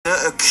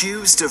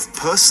accused of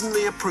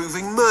personally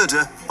approving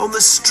murder on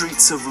the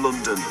streets of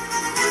London.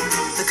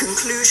 The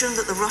conclusion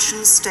that the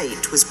Russian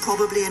state was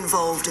probably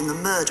involved in the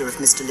murder of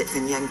Mr.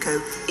 Litvinenko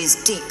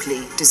is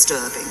deeply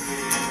disturbing.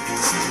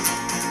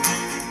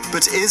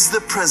 But is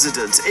the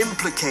president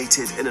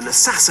implicated in an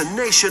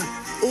assassination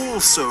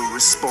also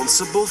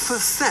responsible for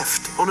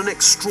theft on an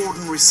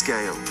extraordinary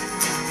scale?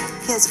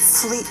 He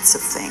has fleets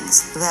of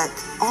things that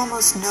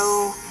almost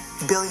no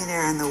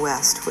billionaire in the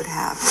West would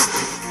have.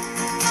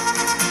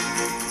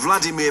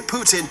 Vladimir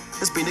Putin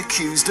has been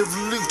accused of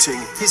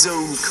looting his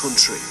own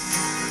country.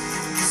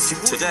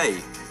 Today,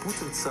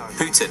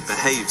 Putin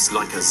behaves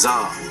like a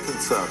czar.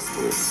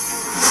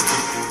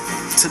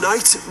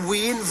 Tonight,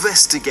 we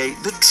investigate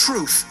the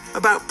truth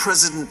about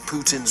President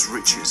Putin's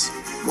riches.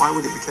 Why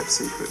would it be kept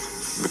secret?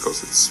 Because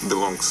it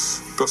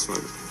belongs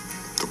personally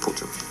to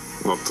Putin,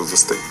 not to the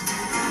state.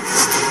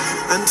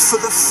 And for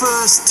the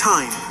first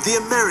time, the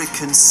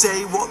Americans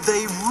say what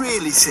they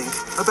really think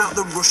about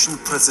the Russian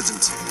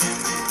president.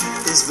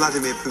 Is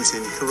Vladimir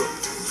Putin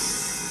corrupt?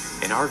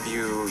 In our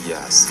view,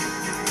 yes.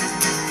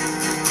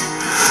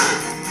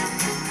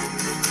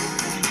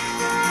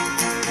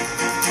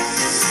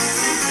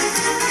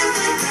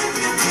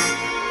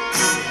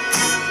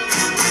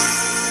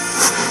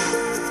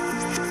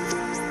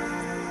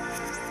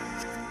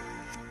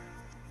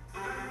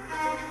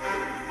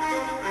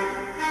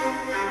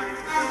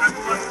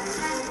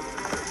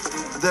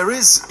 There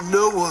is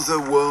no other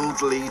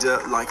world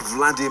leader like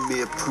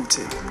Vladimir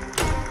Putin.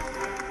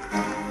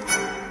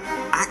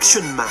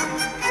 Action man.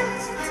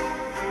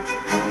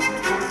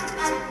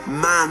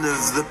 Man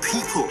of the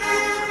people.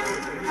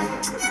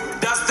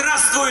 Да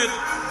здравствует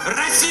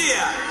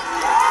Россия!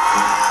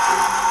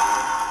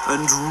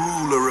 And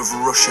ruler of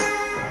Russia.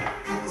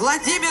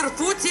 Владимир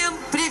Путин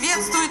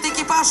приветствует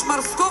экипаж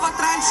морского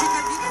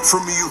тральщика.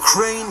 From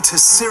Ukraine to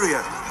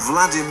Syria,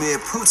 Vladimir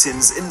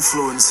Putin's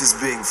influence is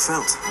being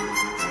felt.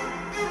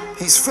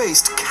 He's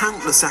faced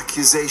countless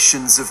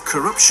accusations of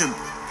corruption,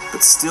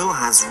 but still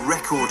has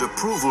record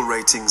approval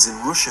ratings in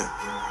Russia.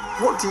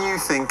 What do you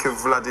think of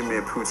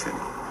Vladimir Putin?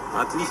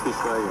 Отличный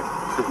человек.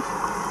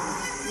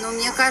 Но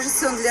мне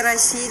кажется, он для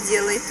России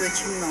делает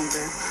очень много.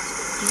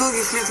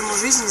 Долгих лет ему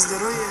жизни,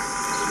 здоровья.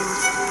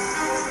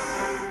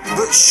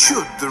 But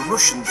should the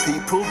Russian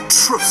people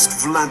trust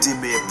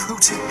Vladimir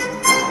Putin?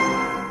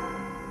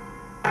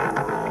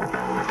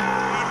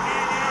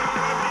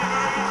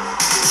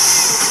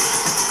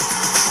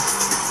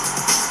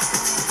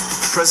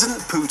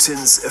 President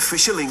Putin's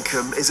official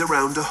income is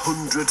around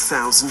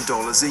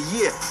 $100,000 a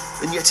year,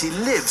 and yet he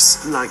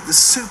lives like the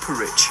super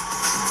rich.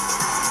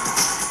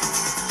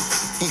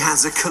 He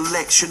has a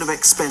collection of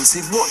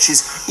expensive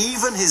watches.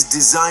 Even his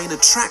designer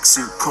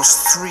tracksuit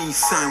costs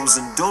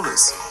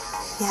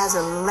 $3,000. He has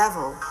a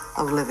level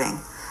of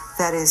living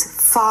that is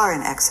far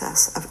in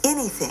excess of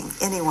anything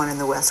anyone in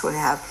the West would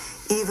have,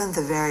 even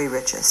the very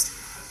richest.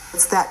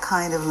 It's that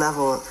kind of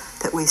level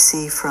that we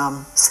see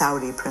from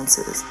Saudi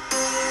princes.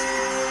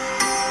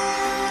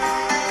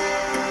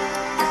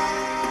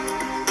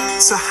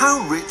 So how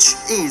rich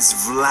is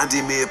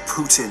Vladimir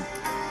Putin?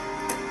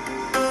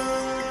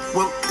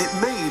 Well, it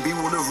may be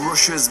one of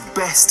Russia's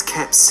best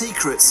kept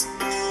secrets,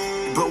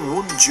 but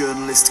one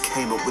journalist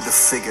came up with a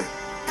figure.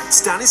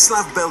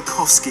 Stanislav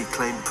Belkovsky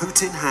claimed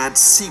Putin had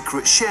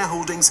secret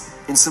shareholdings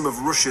in some of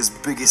Russia's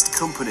biggest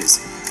companies.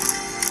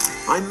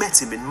 I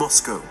met him in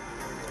Moscow.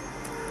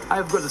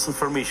 I've got this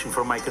information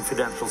from my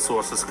confidential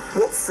sources.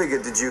 What figure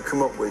did you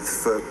come up with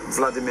for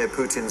Vladimir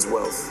Putin's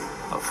wealth?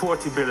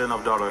 $40 billion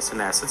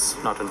in assets,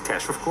 not in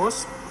cash, of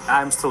course.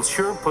 I'm still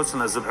sure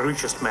Putin is the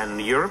richest man in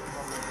Europe,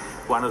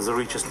 one of the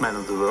richest men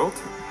in the world.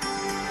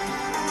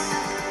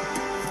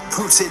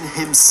 Putin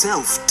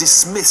himself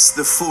dismissed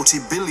the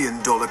 $40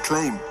 billion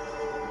claim.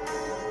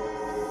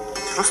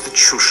 Просто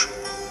чушь.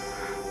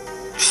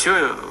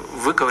 Все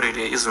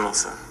выковырили из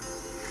носа.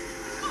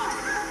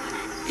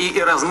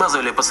 И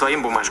размазывали по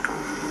своим бумажкам.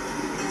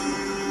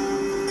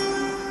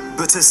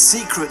 But a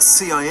secret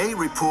CIA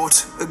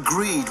report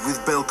agreed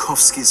with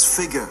Belkovsky's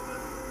figure.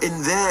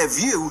 In their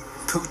view,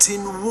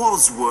 Putin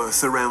was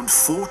worth around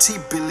 $40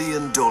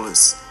 billion.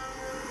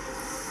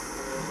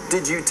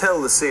 Did you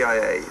tell the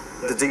CIA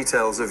the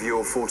details of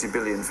your 40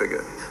 billion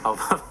figure? Oh,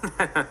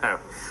 no.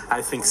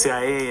 I think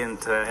CIA and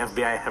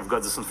FBI have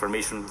got this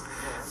information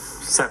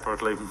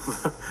separately,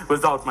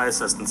 without my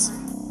assistance.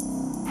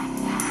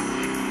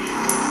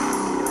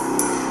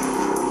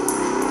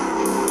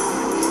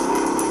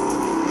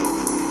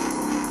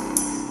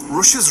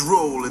 Russia's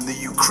role in the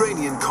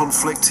Ukrainian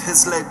conflict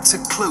has led to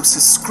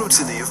closer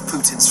scrutiny of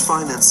Putin's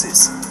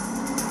finances.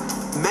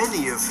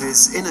 Many of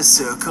his inner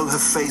circle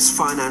have faced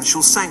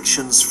financial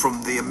sanctions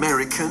from the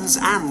Americans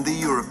and the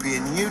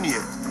European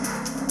Union.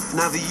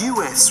 Now, the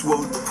US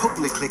won't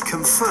publicly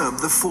confirm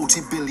the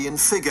 40 billion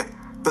figure,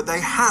 but they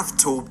have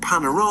told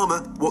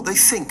Panorama what they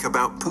think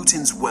about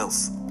Putin's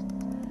wealth.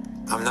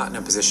 I'm not in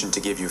a position to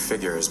give you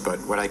figures, but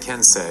what I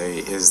can say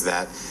is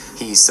that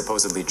he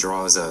supposedly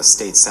draws a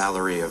state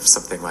salary of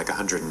something like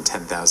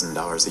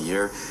 $110,000 a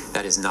year.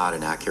 That is not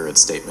an accurate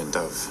statement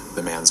of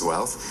the man's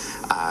wealth.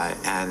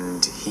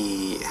 And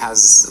he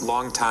has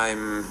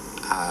long-time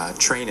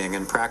training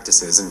and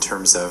practices in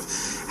terms of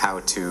how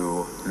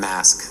to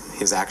mask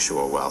his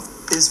actual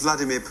wealth. Is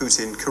Vladimir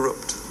Putin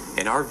corrupt?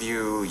 In our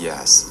view,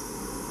 yes.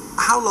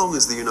 How long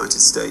has the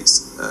United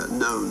States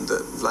known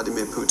that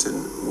Vladimir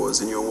Putin was,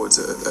 in your words,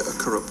 a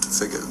corrupt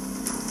figure?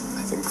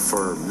 I think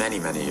for many,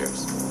 many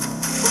years.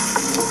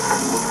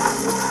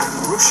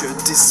 Russia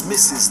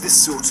dismisses this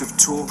sort of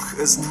talk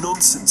as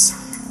nonsense.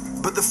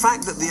 But the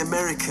fact that the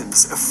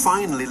Americans are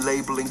finally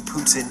labeling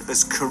Putin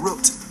as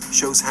corrupt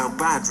shows how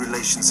bad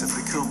relations have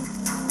become.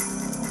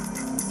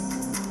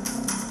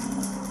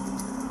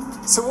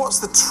 So what's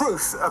the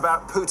truth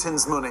about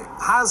Putin's money?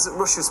 Has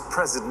Russia's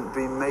president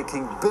been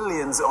making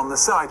billions on the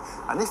side?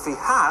 And if he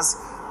has,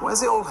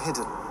 where's it all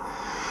hidden?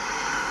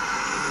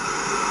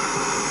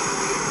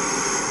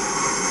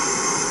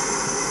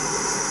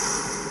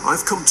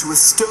 I've come to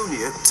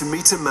Estonia to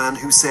meet a man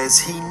who says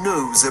he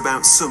knows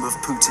about some of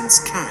Putin's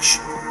cash.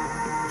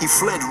 He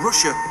fled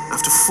Russia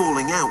after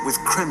falling out with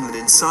Kremlin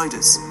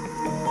insiders.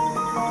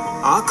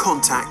 Our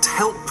contact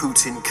helped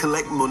Putin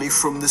collect money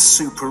from the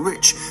super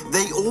rich.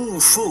 They all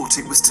thought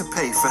it was to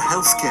pay for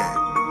healthcare.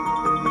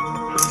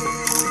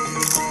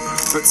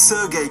 But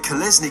Sergei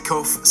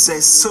Kolesnikov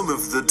says some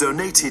of the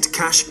donated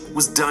cash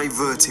was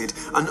diverted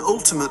and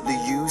ultimately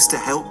used to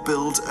help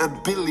build a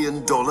 $1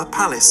 billion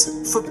palace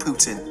for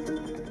Putin.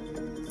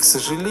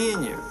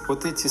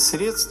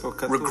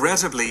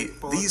 Regrettably,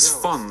 these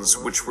funds,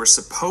 which were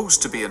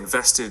supposed to be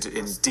invested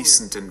in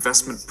decent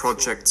investment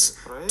projects,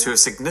 to a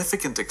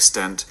significant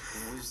extent,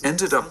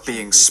 ended up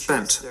being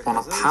spent on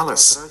a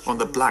palace on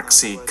the Black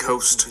Sea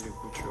coast.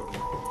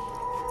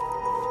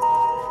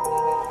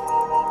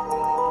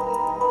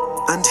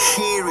 And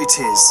here it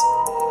is.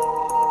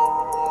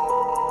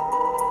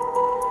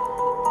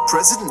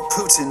 President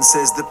Putin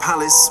says the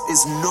palace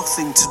is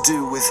nothing to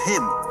do with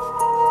him.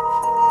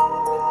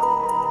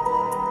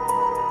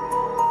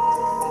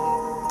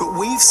 But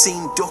we've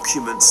seen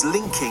documents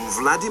linking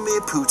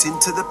Vladimir Putin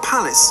to the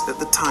palace at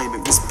the time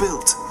it was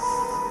built.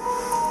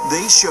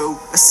 They show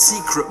a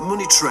secret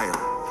money trail,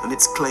 and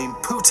it's claimed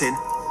Putin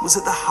was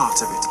at the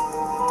heart of it.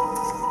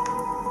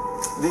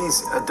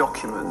 These are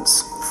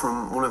documents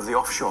from one of the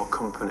offshore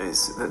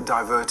companies that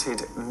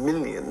diverted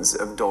millions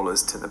of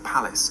dollars to the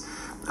palace.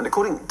 And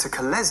according to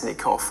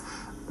Kolesnikov,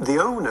 the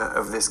owner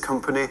of this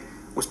company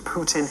was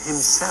Putin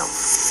himself.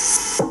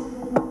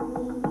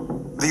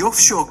 The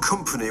offshore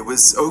company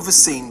was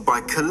overseen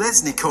by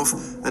Kolesnikov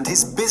and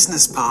his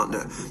business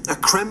partner, a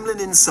Kremlin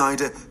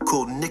insider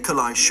called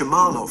Nikolai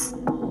Shamalov.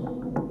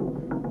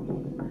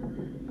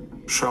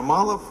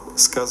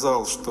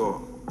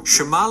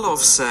 Shamalov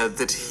said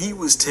that he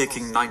was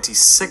taking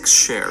 96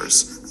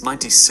 shares,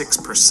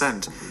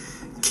 96%,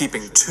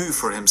 keeping 2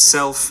 for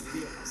himself,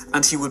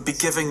 and he would be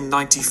giving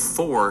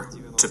 94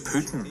 to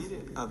Putin.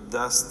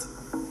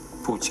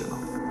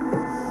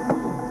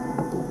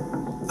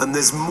 And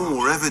there's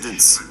more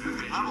evidence.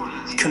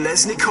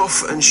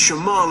 Kolesnikov and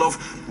Shamalov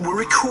were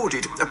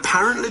recorded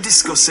apparently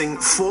discussing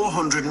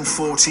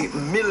 $440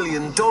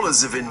 million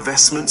of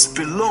investments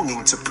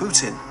belonging to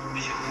Putin.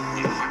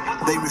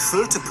 They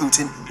refer to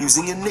Putin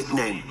using a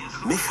nickname,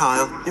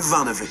 Mikhail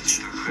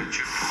Ivanovich.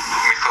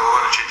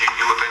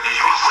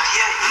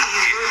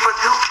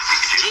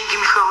 Деньги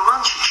Михаила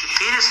Ивановича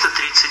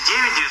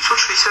 439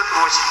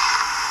 968.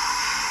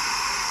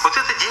 Вот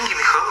это деньги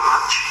Михаила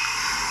Ивановича.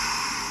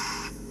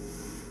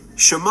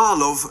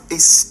 Shamalov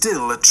is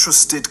still a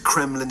trusted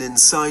Kremlin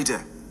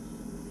insider.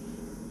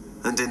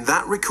 And in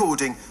that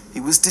recording, he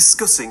was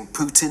discussing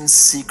Putin's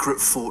secret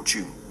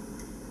fortune.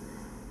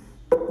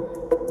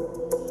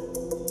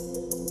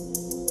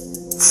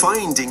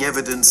 Finding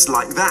evidence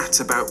like that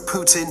about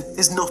Putin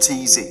is not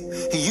easy.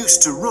 He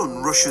used to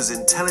run Russia's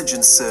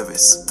intelligence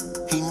service.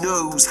 He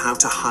knows how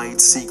to hide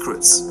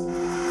secrets.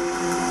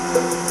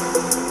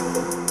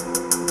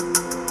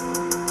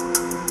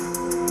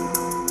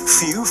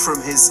 Few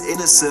from his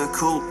inner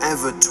circle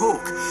ever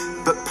talk,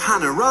 but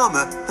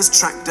Panorama has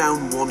tracked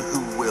down one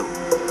who will.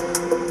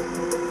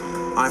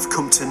 I've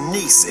come to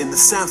Nice in the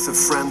south of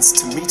France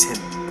to meet him.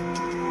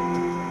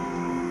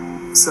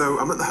 So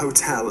I'm at the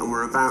hotel and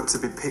we're about to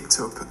be picked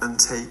up and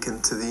taken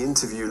to the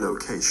interview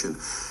location.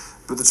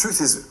 But the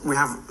truth is, we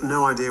have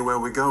no idea where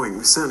we're going.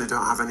 We certainly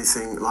don't have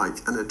anything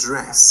like an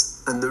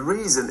address. And the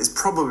reason is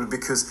probably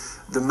because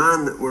the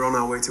man that we're on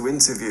our way to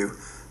interview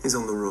is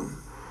on the run.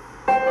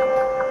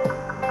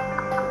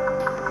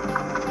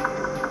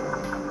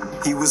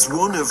 He was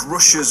one of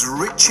Russia's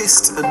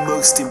richest and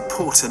most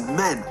important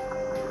men.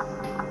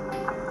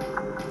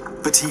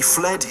 But he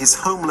fled his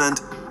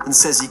homeland and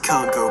says he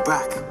can't go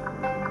back.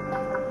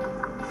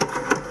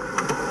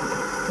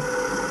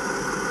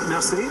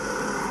 Merci.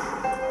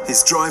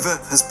 His driver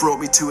has brought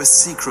me to a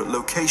secret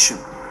location.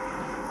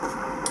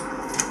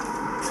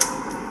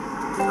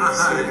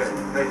 Hi.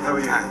 Hey, how are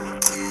you?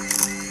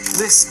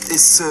 This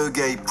is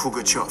Sergei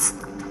Pugachev.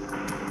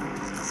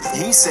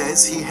 He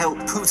says he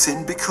helped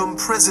Putin become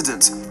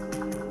president.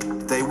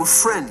 They were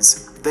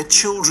friends. Their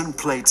children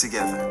played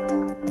together.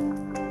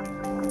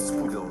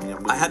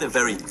 I had a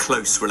very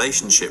close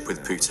relationship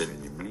with Putin.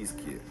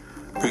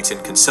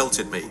 Putin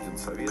consulted me.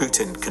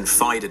 Putin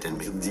confided in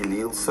me.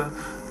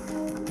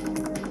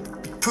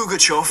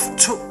 Pugachev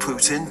took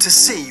Putin to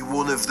see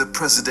one of the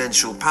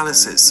presidential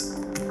palaces.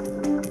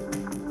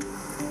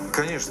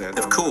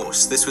 Of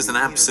course, this was an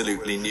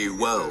absolutely new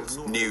world,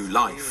 new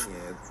life.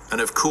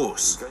 And of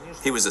course,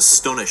 he was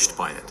astonished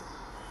by it.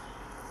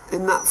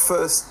 In that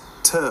first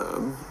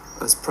term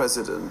as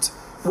president,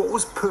 what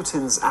was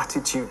Putin's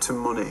attitude to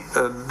money?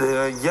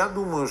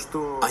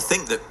 I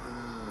think that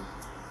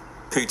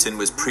Putin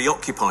was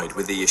preoccupied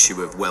with the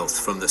issue of wealth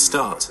from the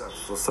start. I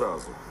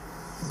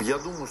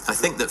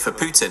think that for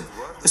Putin,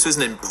 this was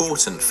an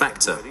important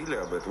factor.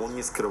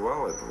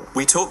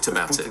 We talked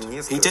about it.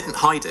 He didn't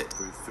hide it.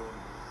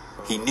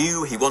 He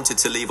knew he wanted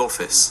to leave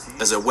office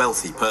as a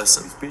wealthy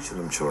person.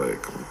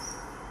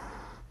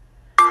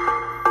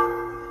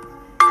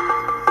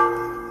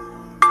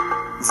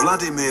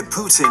 Vladimir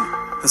Putin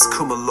has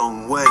come a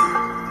long way.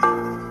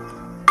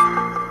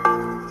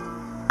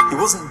 He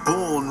wasn't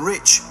born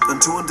rich,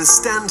 and to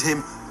understand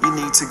him, you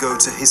need to go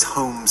to his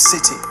home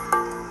city,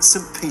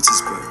 St.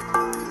 Petersburg.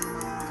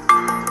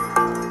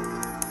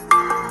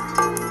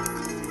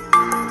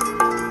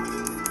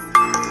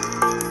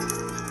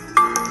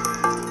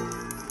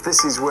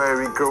 This is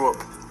where he grew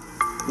up.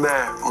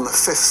 There, on the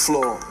 5th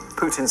floor,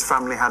 Putin's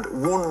family had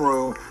one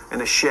room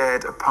in a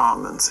shared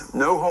apartment,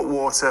 no hot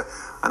water,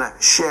 and a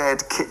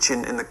shared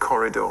kitchen in the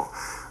corridor.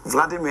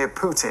 Vladimir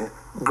Putin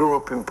grew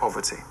up in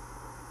poverty.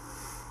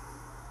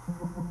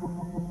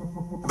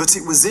 But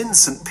it was in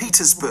St.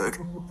 Petersburg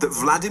that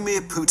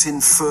Vladimir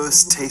Putin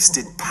first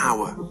tasted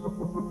power.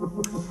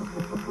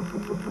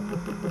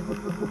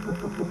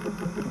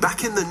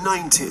 Back in the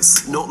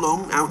 90s, not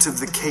long out of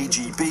the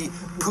KGB,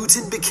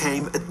 Putin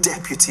became a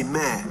deputy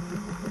mayor.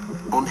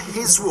 On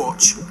his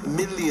watch,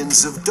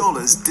 millions of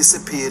dollars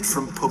disappeared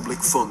from public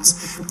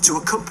funds to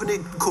a company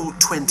called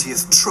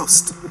 20th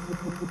Trust.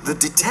 The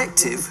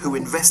detective who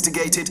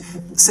investigated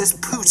says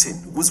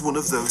Putin was one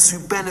of those who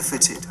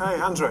benefited. Hey,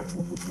 Andrei.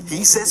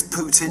 He says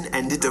Putin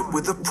ended up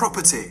with a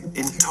property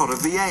in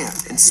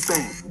Torrevieja in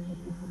Spain.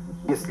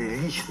 If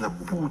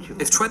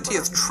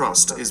 20th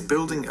Trust is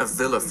building a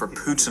villa for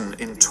Putin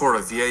in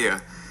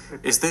Torrevieja,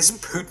 is this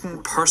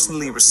Putin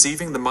personally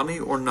receiving the money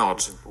or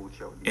not?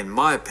 In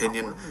my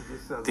opinion,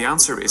 the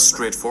answer is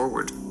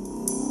straightforward.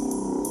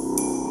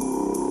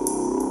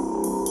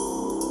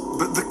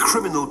 But the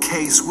criminal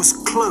case was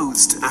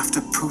closed after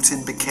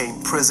Putin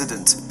became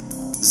president.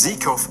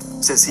 Zhukov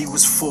says he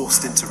was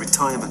forced into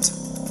retirement.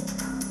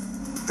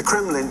 The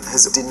Kremlin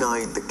has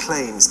denied the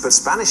claims, but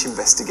Spanish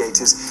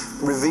investigators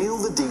reveal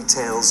the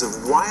details of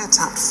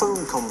wiretapped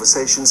phone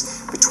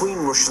conversations between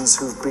Russians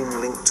who've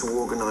been linked to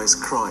organized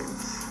crime.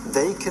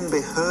 They can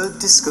be heard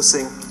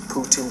discussing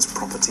Putin's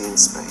property in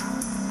Spain.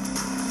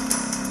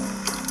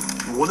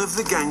 One of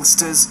the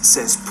gangsters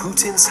says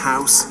Putin's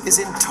house is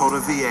in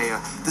Torrevieja,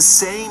 the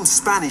same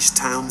Spanish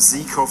town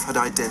Zhukov had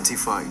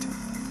identified.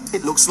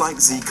 It looks like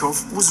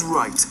Zhukov was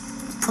right.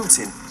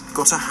 Putin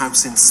got a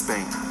house in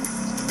Spain.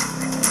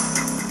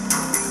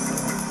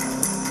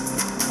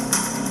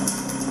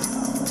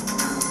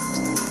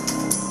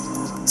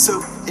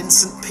 So, in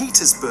St.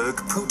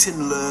 Petersburg,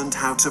 Putin learned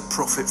how to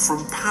profit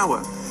from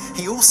power.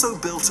 He also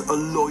built a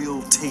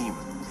loyal team.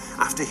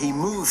 After he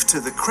moved to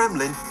the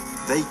Kremlin,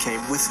 they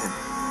came with him.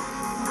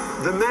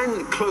 The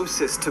men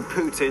closest to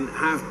Putin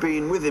have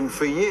been with him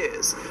for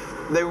years.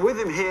 They were with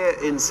him here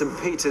in St.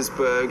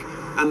 Petersburg,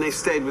 and they've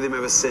stayed with him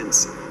ever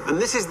since. And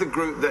this is the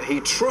group that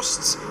he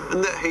trusts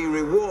and that he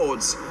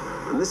rewards.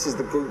 And this is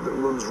the group that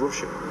runs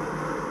Russia.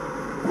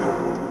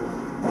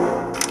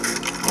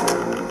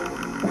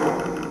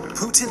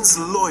 Putin's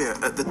lawyer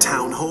at the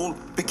town hall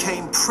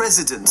became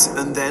president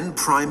and then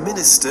prime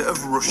minister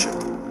of Russia.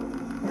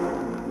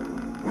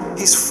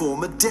 His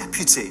former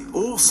deputy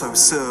also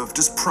served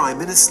as prime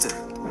minister.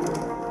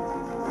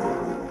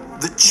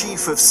 The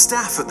chief of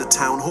staff at the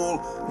town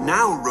hall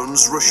now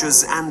runs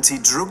Russia's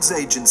anti-drugs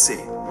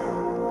agency.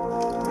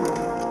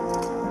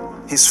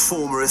 His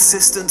former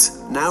assistant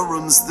now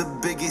runs the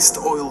biggest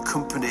oil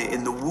company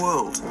in the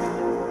world.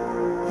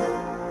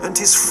 And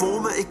his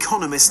former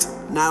economist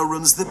now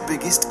runs the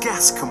biggest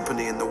gas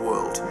company in the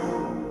world.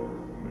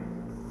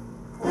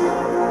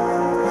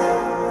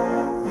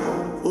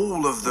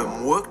 All of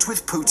them worked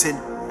with Putin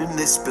in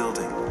this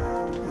building.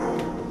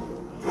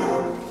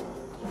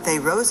 They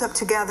rose up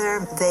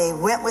together, they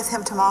went with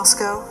him to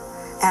Moscow,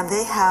 and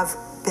they have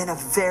been a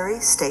very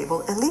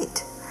stable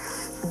elite.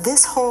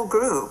 This whole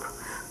group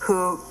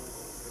who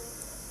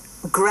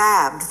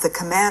grabbed the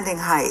commanding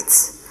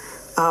heights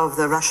of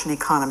the Russian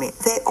economy,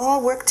 they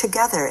all work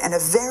together in a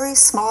very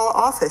small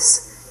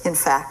office, in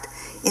fact,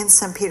 in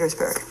St.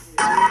 Petersburg.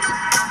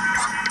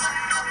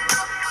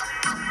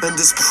 And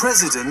as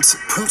president,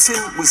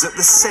 Putin was at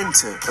the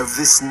center of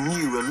this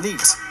new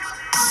elite.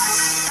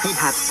 He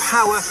had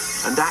power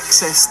and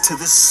access to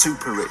the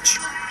super rich.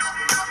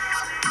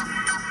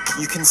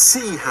 You can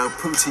see how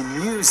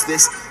Putin used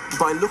this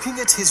by looking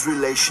at his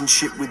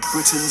relationship with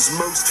Britain's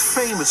most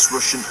famous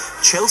Russian,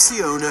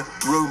 Chelsea owner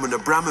Roman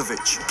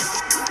Abramovich.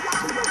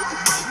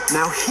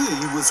 Now, he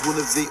was one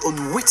of the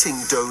unwitting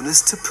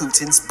donors to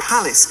Putin's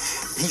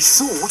palace. He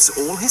thought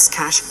all his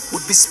cash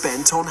would be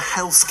spent on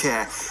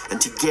healthcare,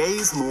 and he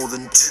gave more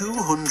than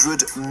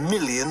 $200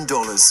 million.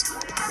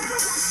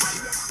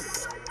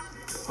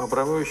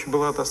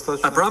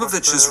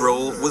 Abramovich's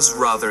role was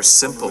rather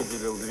simple.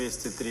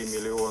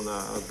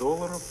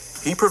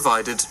 He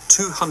provided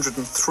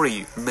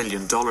 $203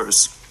 million.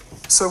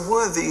 So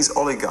were these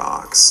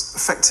oligarchs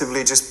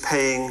effectively just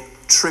paying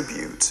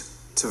tribute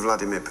to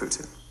Vladimir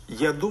Putin?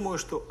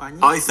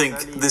 I think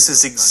this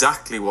is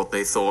exactly what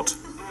they thought.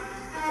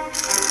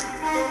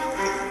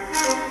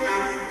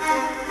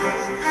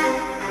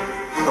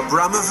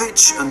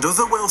 Abramovich and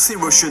other wealthy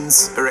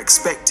Russians are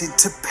expected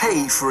to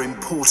pay for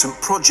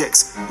important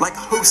projects like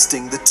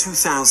hosting the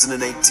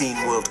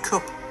 2018 World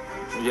Cup.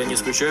 Я не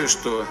исключаю,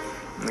 что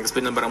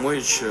господин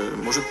Абрамович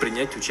может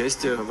принять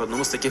участие в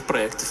одном из таких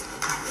проектов.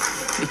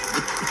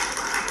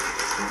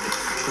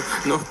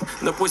 Но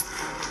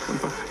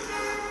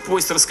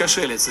пусть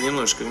раскошелится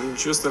немножко,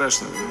 ничего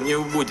страшного, у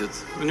него будет,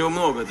 у него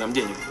много там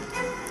денег.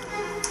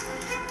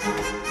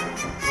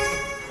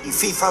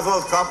 FIFA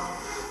World Cup,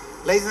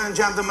 ladies and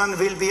gentlemen,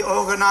 will be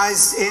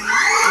organized in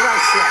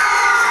Russia.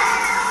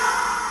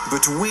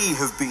 But we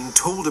have been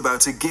told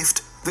about a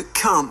gift that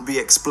can't be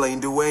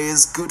explained away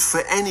as good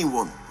for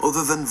anyone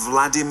other than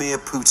Vladimir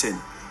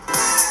Putin.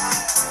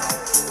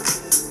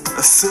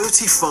 A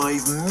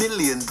 $35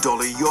 million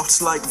yacht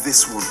like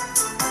this one,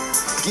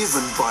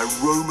 given by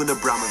Roman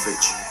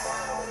Abramovich.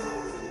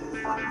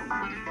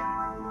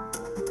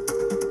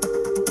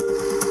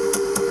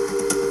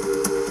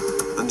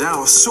 And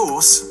our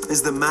source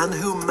is the man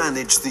who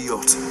managed the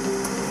yacht.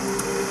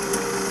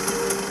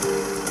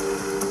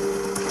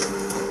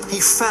 He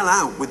fell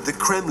out with the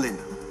Kremlin.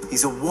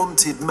 He's a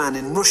wanted man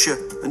in Russia,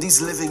 and he's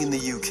living in the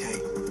UK.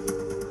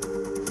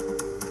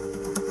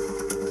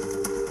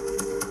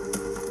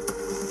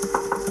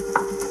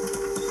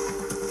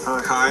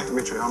 Hi,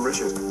 Dmitry, I'm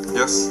Richard.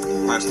 Yes,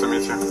 nice to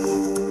meet you.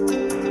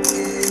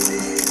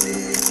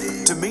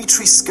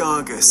 Dmitry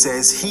Skarga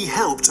says he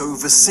helped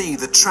oversee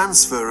the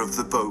transfer of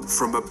the boat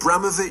from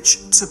Abramovich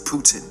to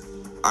Putin.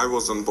 I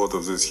was on board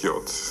of this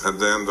yacht at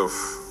the end of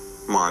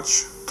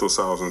March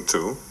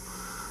 2002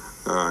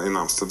 in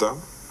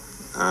Amsterdam,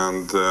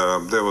 and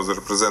there was a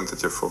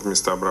representative of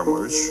Mr.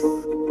 Abramovich.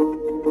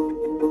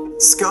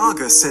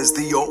 Skarga says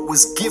the yacht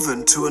was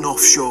given to an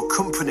offshore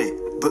company,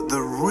 but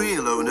the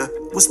real owner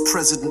was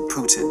President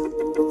Putin.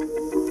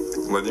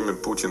 Vladimir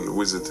Putin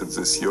visited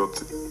this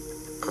yacht,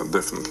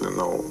 definitely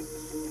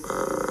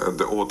at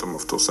the autumn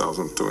of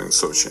 2002 in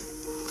Sochi.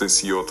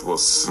 This yacht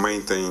was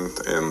maintained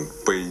and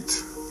paid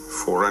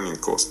for running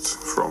costs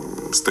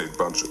from state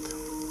budget.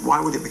 Why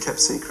would it be kept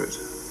secret?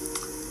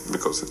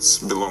 Because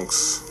it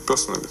belongs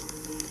personally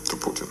to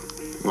Putin,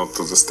 not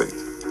to the state.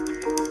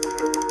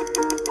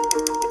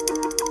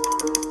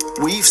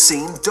 We've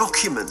seen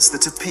documents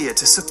that appear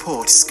to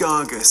support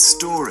Skarga's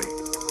story.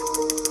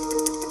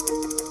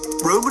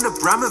 Roman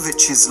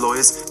Abramovich's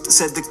lawyers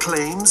said the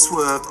claims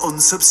were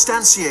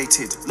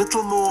unsubstantiated,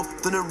 little more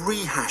than a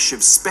rehash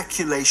of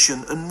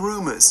speculation and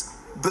rumours.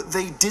 But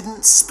they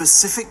didn't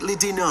specifically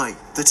deny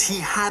that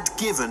he had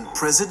given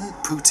President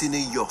Putin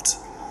a yacht.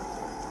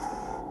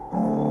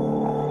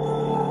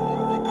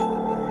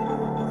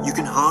 You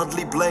can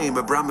hardly blame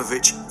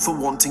Abramovich for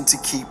wanting to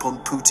keep on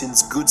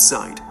Putin's good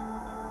side.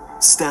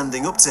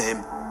 Standing up to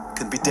him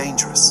can be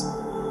dangerous.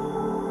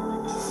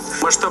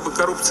 Масштабы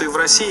коррупции в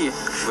России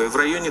в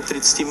районе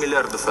 30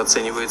 миллиардов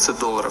оценивается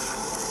долларов.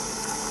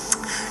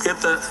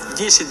 Это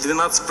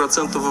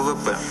 10-12%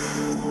 ВВП.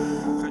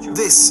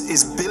 This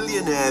is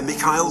billionaire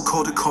Mikhail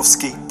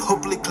Khodorkovsky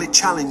publicly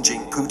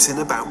challenging Putin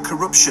about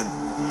corruption.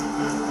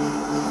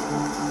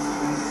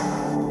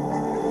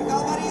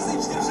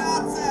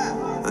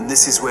 And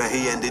this is where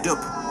he ended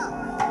up.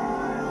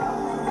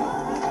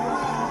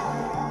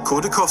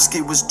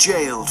 Khodorkovsky was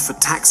jailed for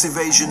tax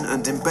evasion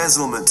and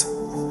embezzlement.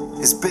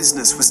 His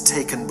business was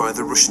taken by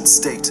the Russian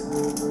state.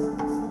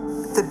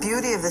 The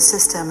beauty of the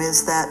system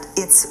is that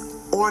it's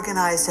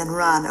organized and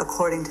run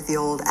according to the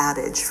old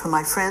adage, for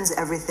my friends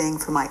everything,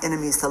 for my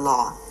enemies the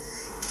law.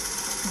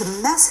 The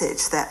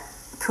message that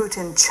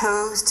Putin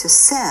chose to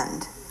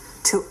send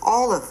to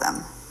all of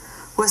them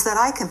was that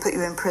I can put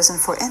you in prison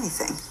for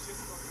anything.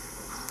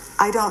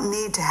 I don't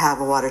need to have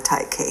a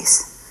watertight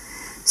case.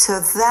 So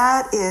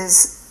that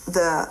is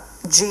the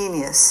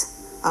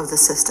genius of the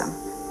system.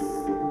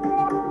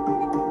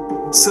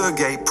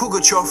 Sergei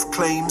Pugachev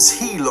claims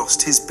he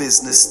lost his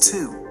business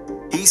too.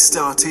 He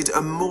started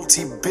a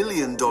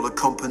multi-billion-dollar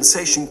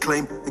compensation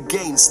claim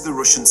against the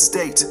Russian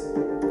state.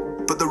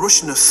 But the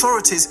Russian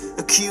authorities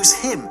accuse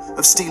him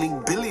of stealing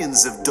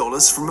billions of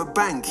dollars from a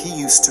bank he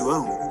used to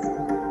own.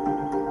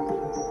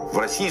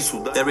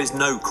 There is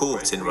no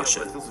court in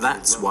Russia.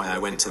 That's why I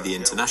went to the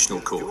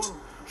international court.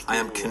 I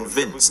am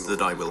convinced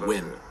that I will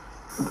win.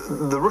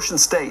 The Russian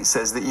state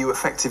says that you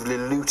effectively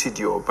looted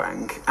your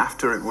bank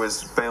after it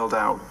was bailed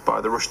out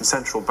by the Russian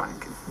Central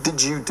Bank.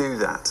 Did you do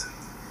that?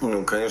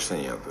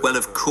 Well,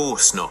 of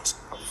course not.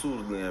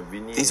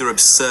 These are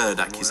absurd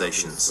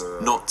accusations,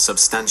 not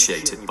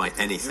substantiated by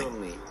anything.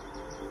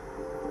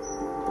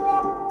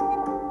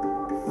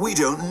 We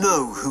don't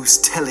know who's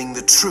telling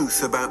the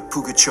truth about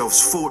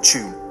Pugachev's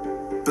fortune,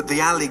 but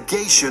the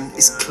allegation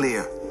is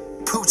clear.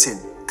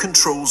 Putin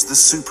controls the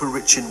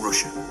super-rich in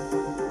Russia.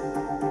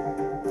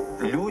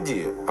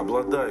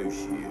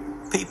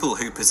 People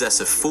who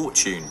possess a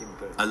fortune,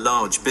 a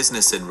large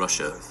business in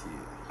Russia,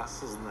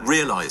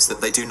 realize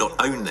that they do not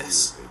own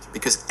this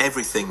because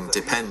everything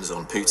depends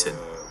on Putin.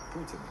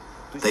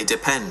 They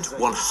depend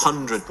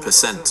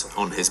 100%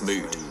 on his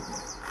mood.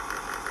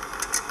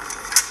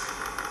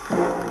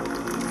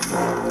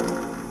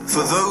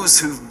 For those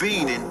who've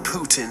been in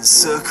Putin's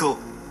circle,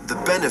 the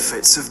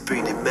benefits have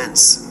been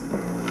immense.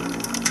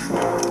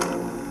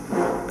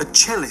 A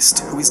cellist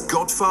who is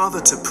godfather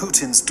to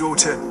Putin's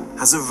daughter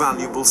has a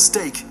valuable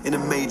stake in a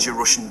major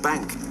Russian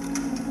bank.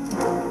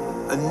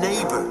 A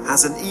neighbor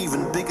has an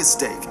even bigger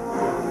stake.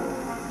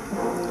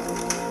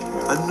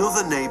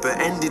 Another neighbor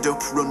ended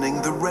up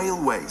running the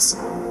railways.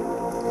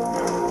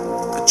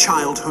 A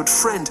childhood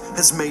friend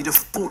has made a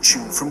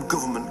fortune from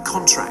government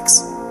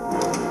contracts.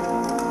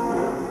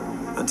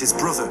 And his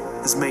brother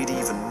has made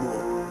even more.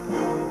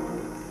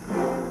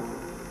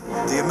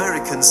 The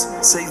Americans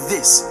say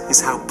this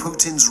is how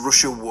Putin's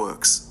Russia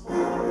works.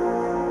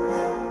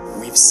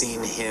 We've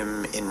seen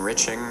him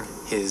enriching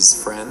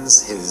his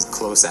friends, his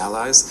close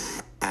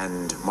allies,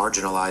 and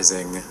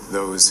marginalizing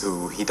those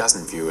who he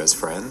doesn't view as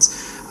friends,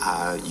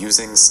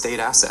 using state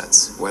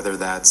assets, whether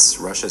that's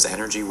Russia's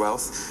energy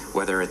wealth,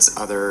 whether it's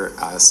other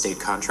state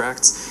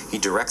contracts. He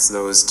directs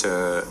those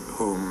to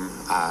whom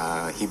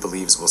he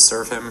believes will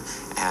serve him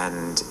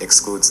and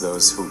excludes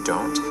those who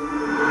don't.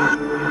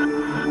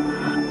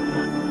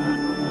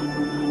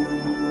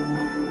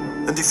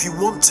 And if you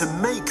want to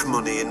make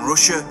money in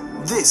Russia,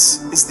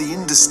 this is the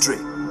industry.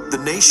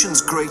 The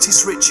nation's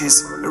greatest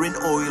riches are in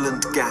oil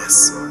and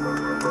gas.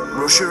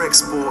 Russia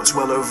exports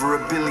well over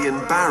 1 billion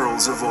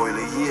barrels of oil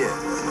a year.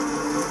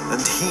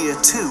 And here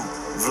too,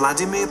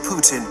 Vladimir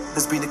Putin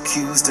has been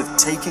accused of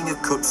taking a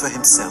cut for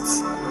himself.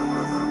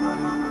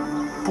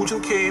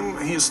 Putin came,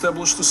 he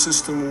established a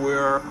system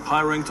where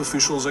high-ranked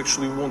officials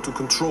actually want to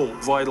control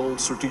vital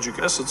strategic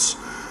assets.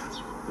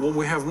 What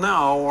we have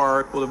now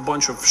are a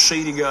bunch of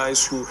shady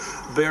guys who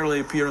barely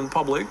appear in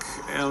public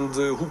and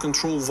who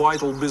control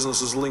vital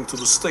businesses linked to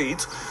the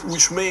state,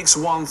 which makes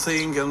one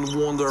think and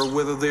wonder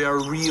whether they are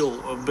real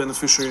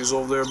beneficiaries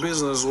of their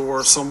business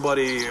or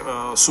somebody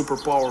super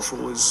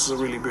powerful is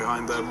really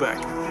behind their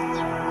back.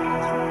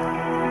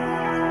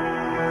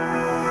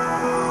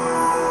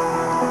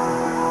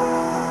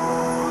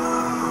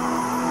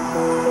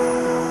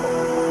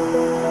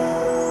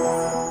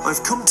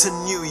 I've come to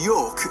New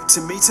York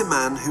to meet a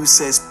man who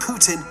says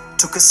Putin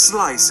took a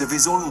slice of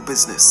his oil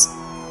business.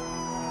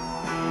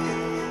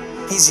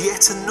 He's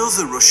yet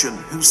another Russian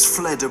who's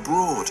fled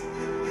abroad.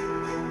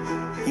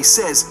 He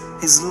says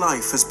his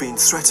life has been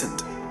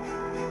threatened.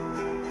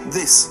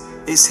 This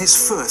is his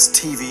first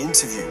TV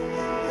interview.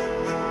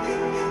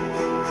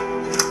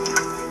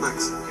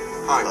 Max.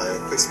 Hi.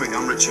 Pleased to meet you.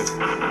 I'm Richard.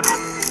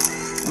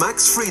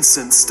 Max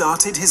Friedson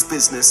started his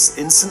business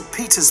in St.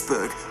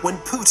 Petersburg when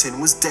Putin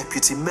was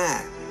deputy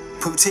mayor.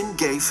 Putin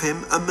gave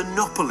him a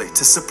monopoly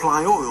to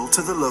supply oil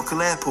to the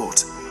local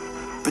airport.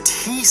 But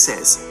he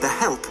says the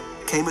help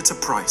came at a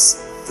price.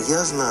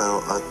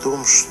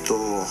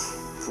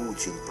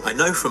 I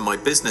know from my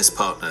business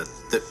partner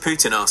that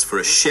Putin asked for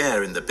a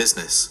share in the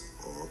business.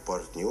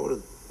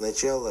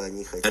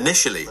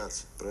 Initially,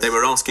 they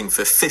were asking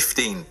for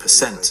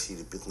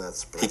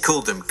 15%. He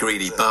called them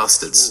greedy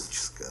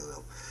bastards.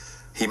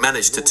 He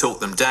managed to talk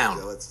them down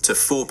to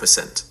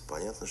 4%.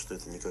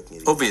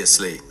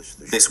 Obviously,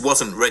 this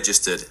wasn't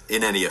registered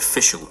in any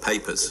official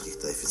papers.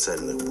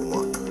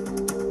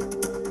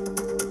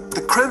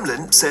 The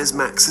Kremlin says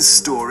Max's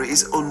story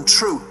is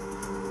untrue.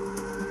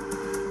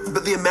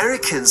 But the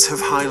Americans have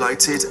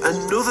highlighted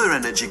another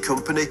energy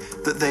company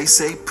that they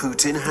say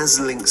Putin has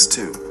links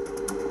to.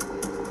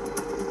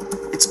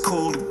 It's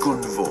called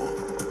Gunvor.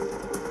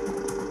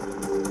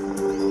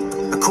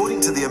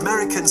 According to the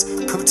Americans,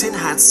 Putin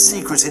had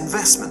secret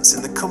investments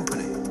in the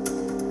company.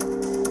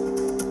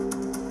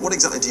 What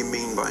exactly do you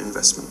mean by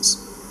investments?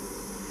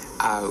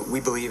 We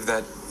believe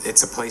that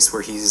it's a place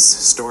where he's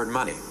stored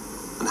money.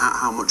 And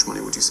how much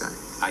money would you say?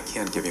 I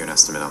can't give you an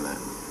estimate on that.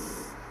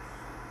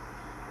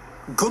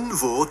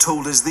 Gunvor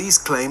told us these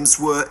claims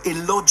were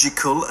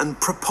illogical and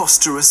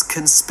preposterous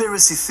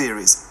conspiracy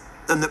theories,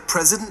 and that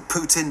President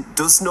Putin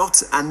does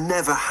not and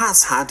never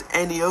has had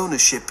any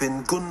ownership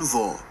in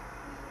Gunvor.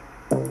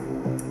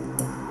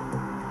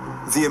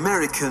 The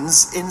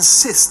Americans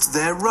insist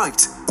they're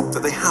right,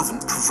 but they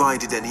haven't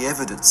provided any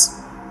evidence.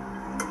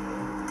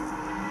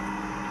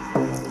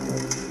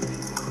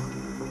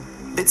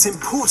 It's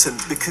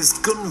important because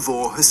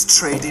Gunvor has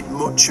traded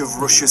much of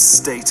Russia's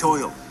state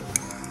oil.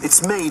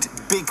 It's made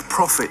big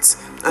profits,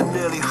 and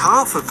nearly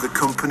half of the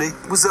company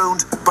was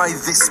owned by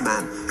this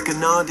man,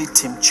 Gennady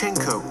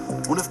Timchenko,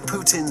 one of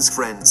Putin's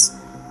friends.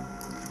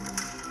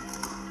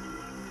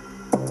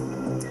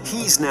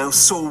 He's now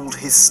sold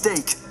his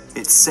stake.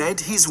 It's said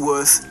he's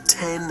worth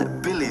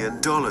 $10 billion.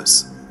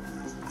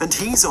 And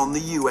he's on the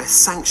US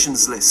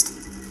sanctions list.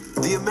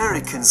 The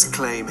Americans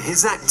claim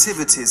his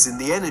activities in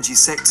the energy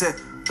sector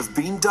have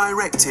been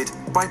directed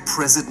by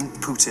President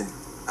Putin.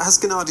 Has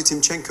Gennady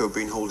Timchenko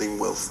been holding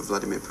wealth for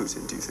Vladimir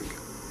Putin, do you think?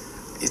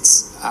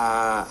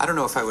 I don't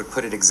know if I would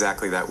put it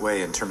exactly that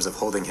way in terms of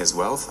holding his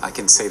wealth. I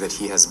can say that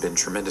he has been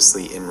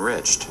tremendously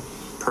enriched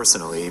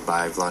personally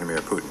by Vladimir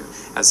Putin,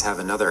 as have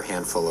another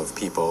handful of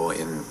people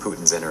in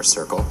Putin's inner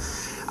circle.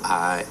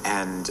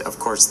 And of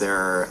course there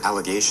are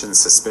allegations,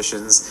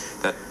 suspicions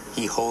that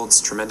he holds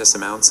tremendous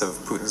amounts of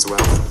Putin's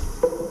wealth.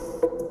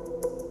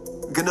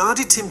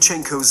 Gennady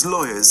Timchenko's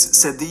lawyers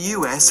said the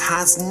US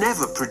has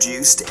never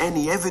produced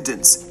any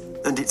evidence,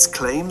 and its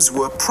claims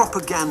were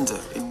propaganda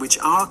in which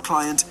our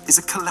client is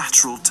a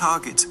collateral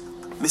target.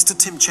 Mr.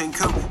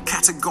 Timchenko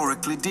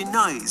categorically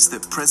denies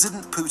that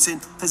President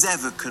Putin has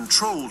ever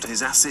controlled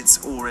his assets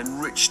or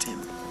enriched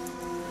him.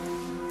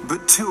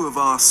 But two of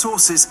our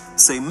sources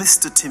say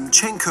Mr.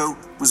 Timchenko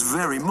was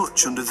very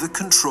much under the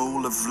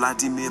control of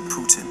Vladimir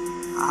Putin.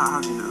 How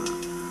do you know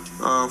that?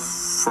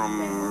 From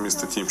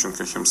Mr.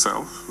 Timchenko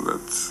himself,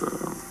 that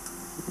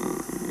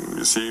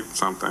you see,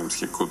 sometimes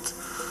he could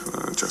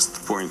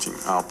just pointing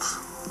up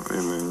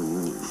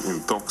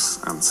in talks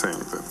and saying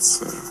that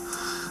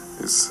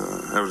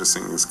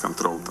everything is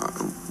controlled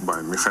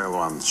by Mikhail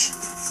Ivanovich.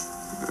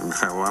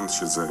 Mikhail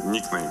Ivanovich is a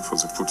nickname for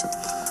the Putin.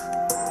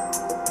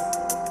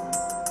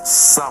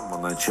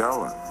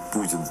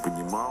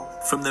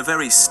 From the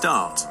very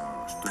start,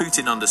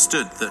 Putin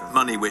understood that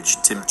money which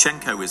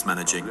Timchenko is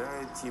managing,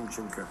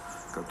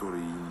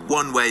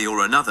 one way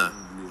or another,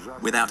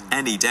 without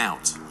any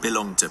doubt,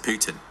 belonged to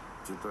Putin.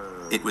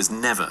 It was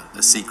never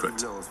a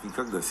secret.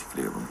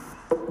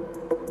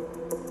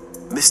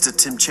 Mr.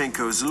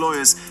 Timchenko's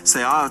lawyers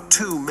say our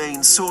two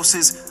main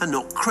sources are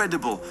not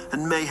credible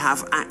and may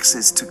have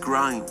axes to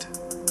grind.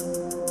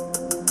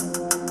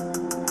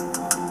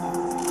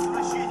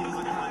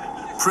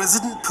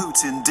 President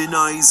Putin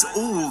denies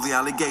all the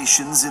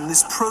allegations in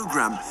this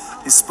program.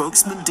 His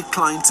spokesman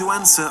declined to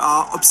answer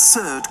our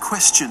absurd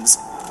questions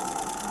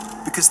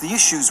because the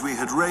issues we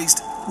had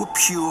raised were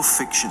pure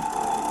fiction.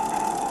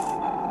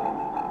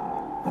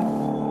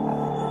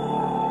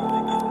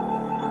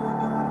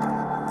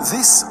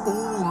 This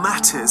all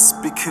matters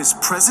because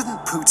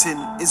President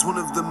Putin is one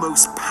of the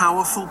most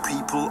powerful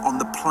people on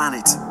the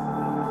planet.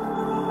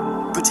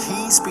 But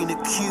he's been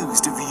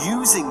accused of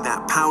using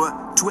that power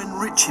to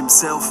enrich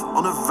himself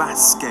on a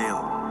vast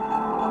scale.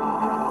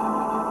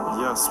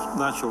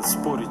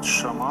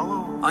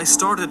 I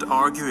started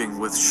arguing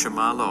with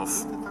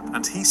Shamalov,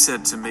 and he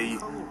said to me,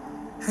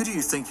 "Who do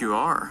you think you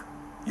are?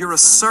 You're a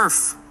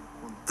serf."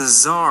 The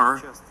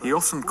Tsar, he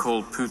often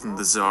called Putin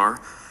the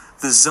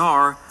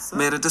Tsar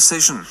made a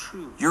decision.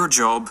 Your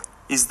job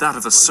is that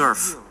of a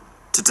serf,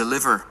 to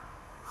deliver.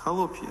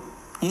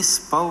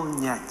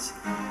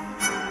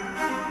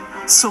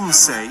 Some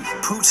say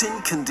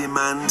Putin can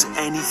demand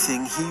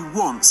anything he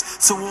wants,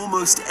 so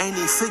almost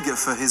any figure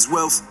for his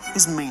wealth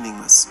is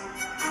meaningless.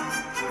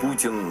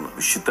 Putin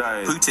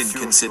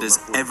considers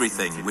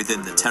everything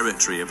within the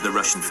territory of the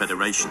Russian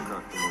Federation,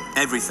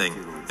 everything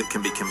that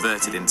can be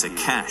converted into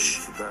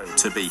cash,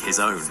 to be his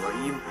own.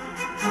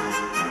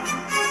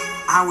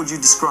 How would you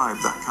describe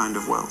that kind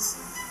of wealth?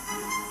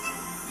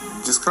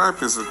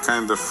 Describe as a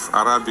kind of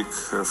Arabic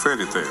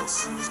fairy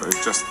tales. So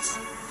it just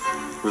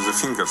with the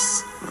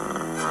fingers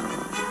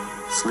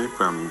slip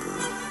and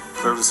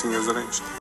everything is arranged.